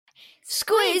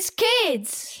Squiz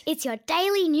Kids! It's your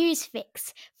daily news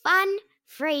fix. Fun,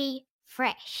 free,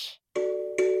 fresh.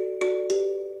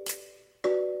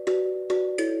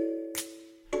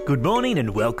 Good morning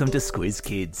and welcome to Squiz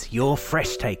Kids, your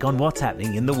fresh take on what's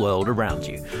happening in the world around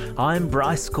you. I'm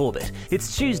Bryce Corbett.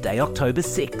 It's Tuesday, October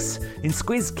 6. In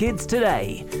Squiz Kids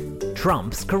today,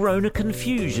 Trump's corona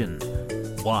confusion,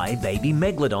 why baby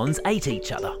megalodons ate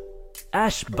each other,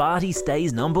 Ash Barty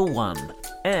stays number 1,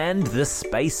 and the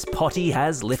space potty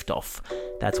has liftoff.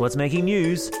 That's what's making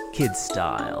news, kids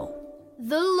style.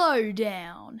 The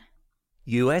Lowdown.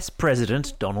 US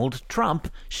President Donald Trump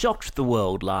shocked the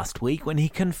world last week when he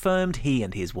confirmed he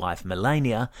and his wife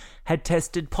Melania had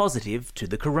tested positive to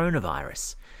the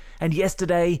coronavirus. And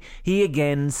yesterday, he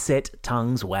again set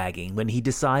tongues wagging when he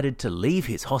decided to leave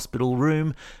his hospital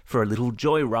room for a little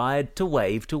joyride to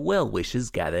wave to well-wishers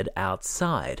gathered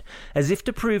outside, as if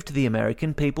to prove to the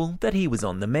American people that he was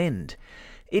on the mend.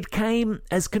 It came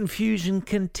as confusion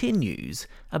continues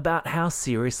about how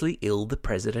seriously ill the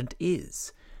president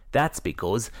is. That's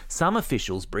because some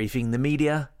officials briefing the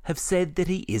media have said that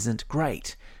he isn't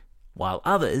great, while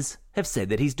others have said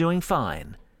that he's doing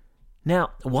fine.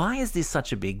 Now, why is this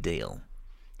such a big deal?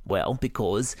 Well,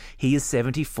 because he is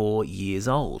 74 years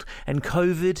old, and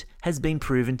COVID has been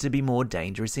proven to be more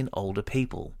dangerous in older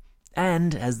people.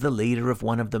 And as the leader of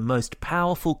one of the most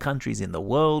powerful countries in the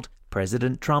world,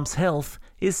 President Trump's health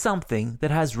is something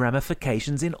that has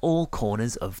ramifications in all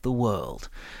corners of the world.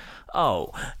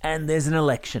 Oh, and there's an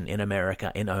election in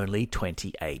America in only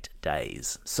 28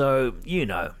 days. So,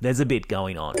 there's a bit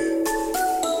going on.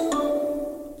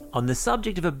 On the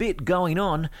subject of a bit going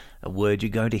on, a word you're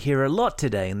going to hear a lot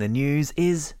today in the news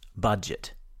is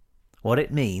budget. What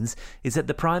it means is that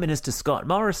the Prime Minister Scott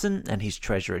Morrison and his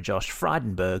Treasurer Josh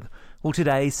Frydenberg will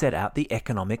today set out the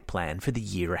economic plan for the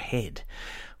year ahead,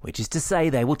 which is to say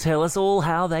they will tell us all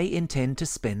how they intend to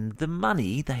spend the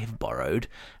money they have borrowed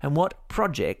and what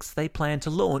projects they plan to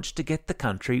launch to get the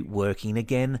country working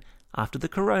again after the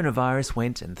coronavirus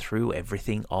went and threw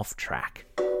everything off track.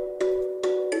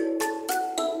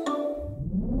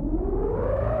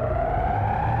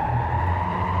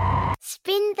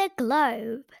 Spin the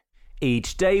globe.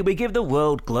 Each day we give the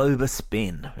world globe a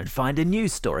spin and find a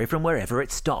news story from wherever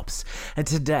it stops. And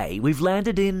today we've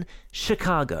landed in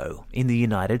Chicago in the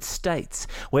United States,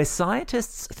 where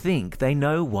scientists think they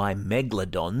know why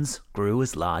megalodons grew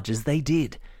as large as they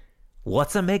did.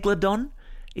 What's a megalodon?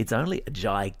 It's only a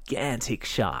gigantic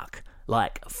shark,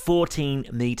 like 14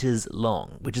 meters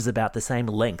long, which is about the same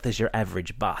length as your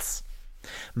average bus.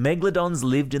 Megalodons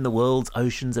lived in the world's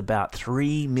oceans about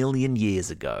 3 million years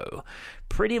ago,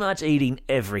 pretty much eating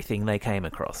everything they came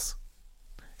across.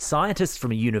 Scientists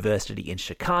from a university in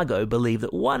Chicago believe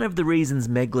that one of the reasons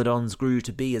megalodons grew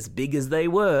to be as big as they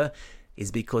were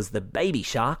is because the baby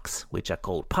sharks, which are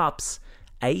called pups,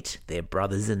 ate their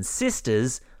brothers and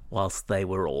sisters whilst they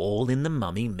were all in the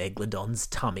mummy megalodon's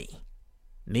tummy.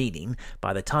 Meaning,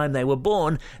 by the time they were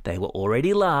born, they were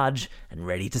already large and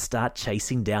ready to start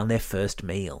chasing down their first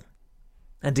meal.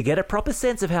 And to get a proper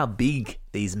sense of how big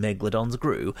these megalodons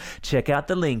grew, check out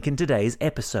the link in today's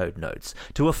episode notes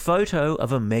to a photo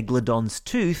of a megalodon's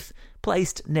tooth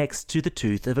placed next to the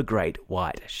tooth of a great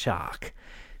white shark.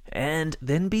 And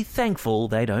then be thankful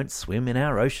they don't swim in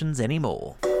our oceans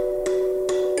anymore.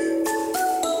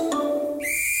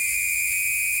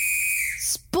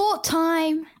 Sport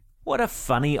time! What a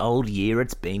funny old year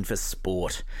it's been for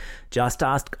sport. Just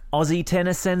ask Aussie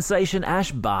tennis sensation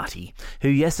Ash Barty, who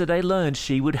yesterday learned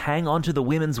she would hang on to the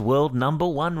women's world number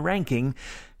 1 ranking,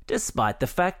 despite the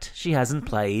fact she hasn't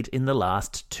played in the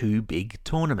last 2 big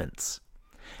tournaments.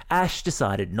 Ash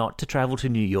decided not to travel to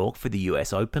New York for the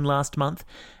US Open last month,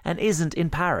 and isn't in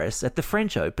Paris at the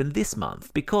French Open this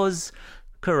month because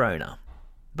Corona.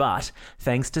 But,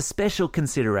 thanks to special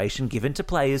consideration given to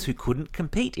players who couldn't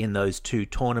compete in those 2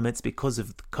 tournaments because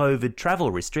of COVID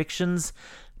travel restrictions,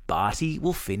 Barty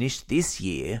will finish this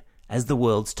year as the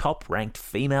world's top-ranked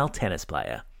female tennis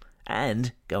player,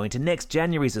 and go into next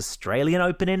January's Australian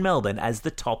Open in Melbourne as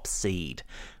the top seed,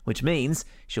 which means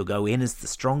she'll go in as the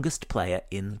strongest player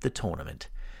in the tournament.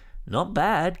 Not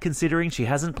bad, considering she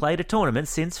hasn't played a tournament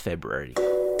since February.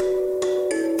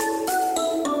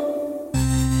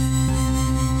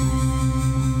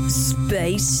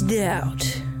 Spaced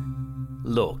out.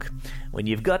 Look, when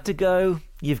you've got to go,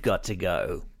 you've got to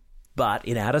go. But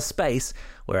in outer space,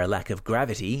 where a lack of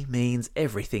gravity means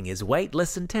everything is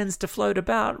weightless and tends to float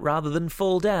about rather than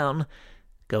fall down,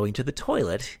 going to the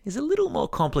toilet is a little more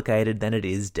complicated than it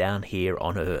is down here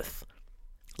on Earth.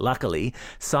 Luckily,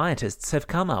 scientists have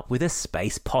come up with a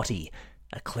space potty,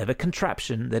 a clever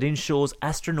contraption that ensures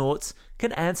astronauts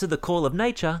can answer the call of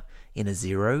nature in a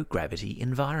zero-gravity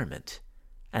environment.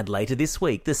 And later this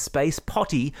week, the space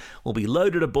potty will be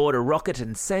loaded aboard a rocket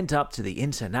and sent up to the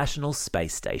International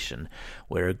Space Station,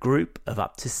 where a group of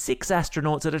up to 6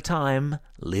 astronauts at a time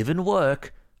live and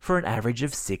work for an average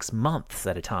of 6 months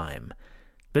at a time.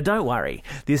 But don't worry,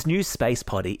 this new space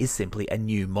potty is simply a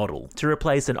new model to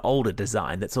replace an older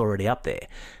design that's already up there.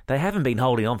 They haven't been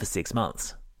holding on for 6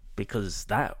 months, because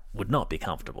that would not be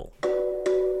comfortable.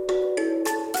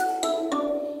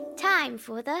 Time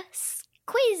for the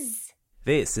quiz.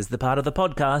 This is the part of the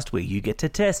podcast where you get to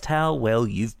test how well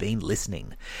you've been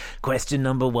listening. Question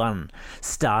number 1.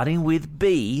 Starting with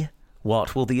B,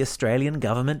 what will the Australian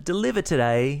government deliver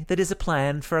today that is a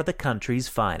plan for the country's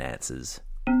finances?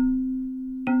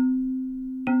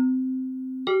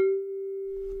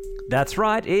 That's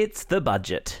right, it's the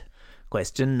budget.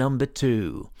 Question number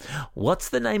 2. What's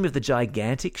the name of the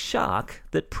gigantic shark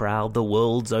that prowled the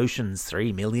world's oceans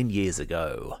 3 million years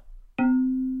ago?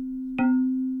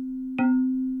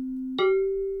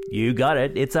 You got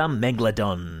it, it's a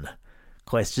megalodon.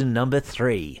 Question number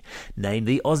 3. Name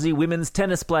the Aussie women's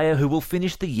tennis player who will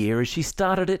finish the year as she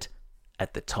started it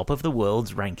at the top of the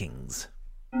world's rankings.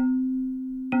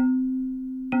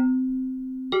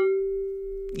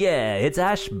 Yeah, it's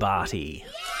Ash Barty.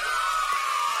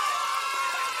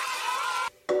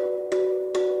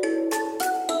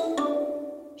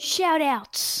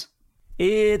 Shout-outs.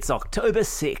 It's October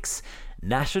 6,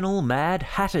 National Mad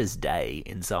Hatters Day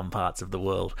in some parts of the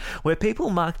world, where people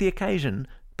mark the occasion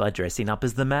by dressing up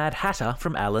as the Mad Hatter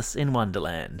from Alice in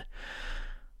Wonderland.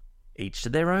 Each to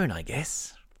their own, I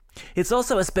guess. It's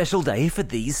also a special day for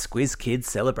these Squiz kids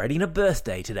celebrating a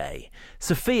birthday today.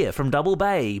 Sophia from Double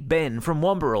Bay, Ben from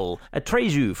Wamberal,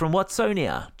 Atreju from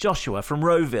Watsonia, Joshua from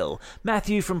Rowville,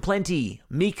 Matthew from Plenty,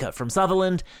 Mika from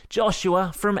Sutherland,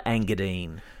 Joshua from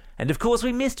Engadine. And of course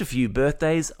we missed a few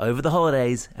birthdays over the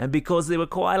holidays, and because there were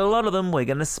quite a lot of them, we're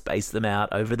going to space them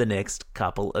out over the next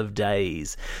couple of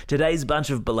days. Today's bunch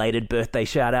of belated birthday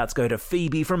shout-outs go to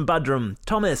Phoebe from Budrum,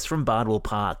 Thomas from Bardwell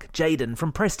Park, Jaden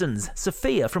from Prestons,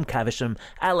 Sophia from Caversham,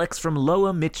 Alex from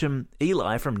Lower Mitcham,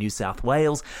 Eli from New South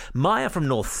Wales, Maya from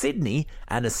North Sydney,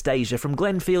 Anastasia from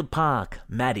Glenfield Park,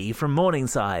 Maddie from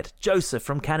Morningside, Joseph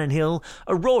from Cannon Hill,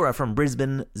 Aurora from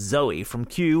Brisbane, Zoe from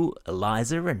Kew,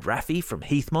 Eliza and Rafi from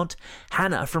Heathmont,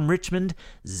 Hannah from Richmond,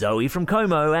 Zoe from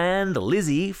Como, and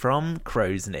Lizzie from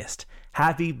Crow's Nest.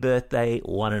 Happy birthday,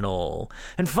 one and all.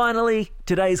 And finally,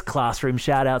 today's classroom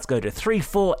shout-outs go to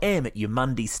 34M at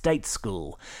Yamundi State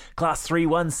School, Class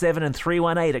 317 and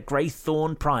 318 at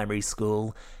Greythorn Primary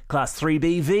School, Class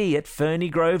 3BV at Ferny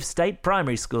Grove State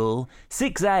Primary School,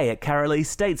 6A at Carolee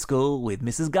State School with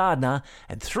Mrs. Gardner,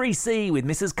 and 3C with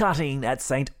Mrs. Cutting at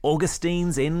St.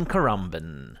 Augustine's in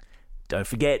Currumbin. Don't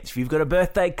forget, if you've got a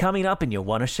birthday coming up and you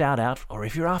want a shout-out, or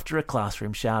if you're after a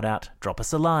classroom shout-out, drop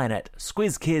us a line at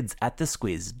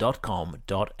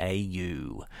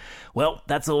squizkids@thesquiz.com.au. Well,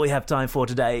 that's all we have time for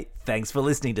today. Thanks for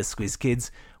listening to Squiz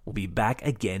Kids. We'll be back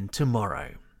again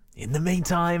tomorrow. In the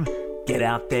meantime, get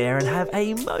out there and have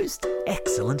a most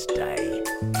excellent day.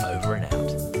 Over and out.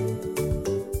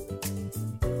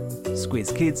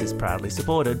 Squiz Kids is proudly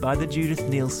supported by the Judith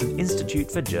Neilson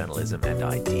Institute for Journalism and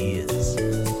Ideas.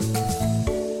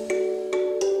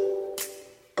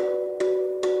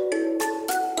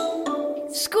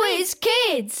 Squiz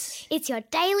Kids! It's your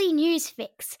daily news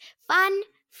fix. Fun,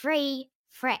 free,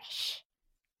 fresh.